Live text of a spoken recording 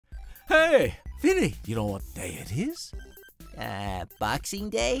Hey, Vinny, you know what day it is? Boxing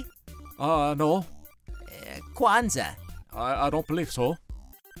Day? No. Kwanzaa? I don't believe so.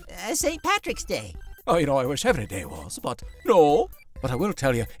 St. Patrick's Day? Oh, you know, I wish every day was, but no. But I will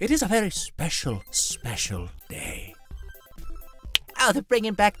tell you, it is a very special, special day. Oh, they're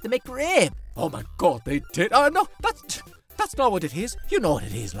bringing back the McRib. Oh my God, they did. No, that's not what it is. You know what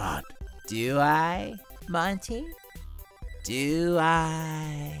it is, lad. Do I, Monty? Do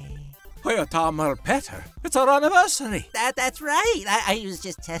I? Hiya, Tom, well, Peter. It's our anniversary. That's right. I was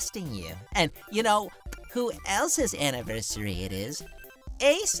just testing you. And you know who else's anniversary it is?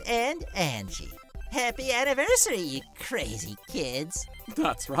 Ace and Angie. Happy anniversary, you crazy kids.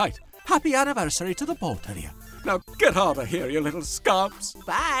 That's right. Happy anniversary to the both of you. Now get out of here, you little scumps.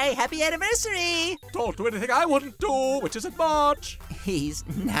 Bye. Happy anniversary. Don't do anything I wouldn't do, which isn't much. He's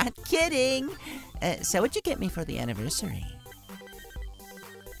not kidding. So what'd you get me for the anniversary?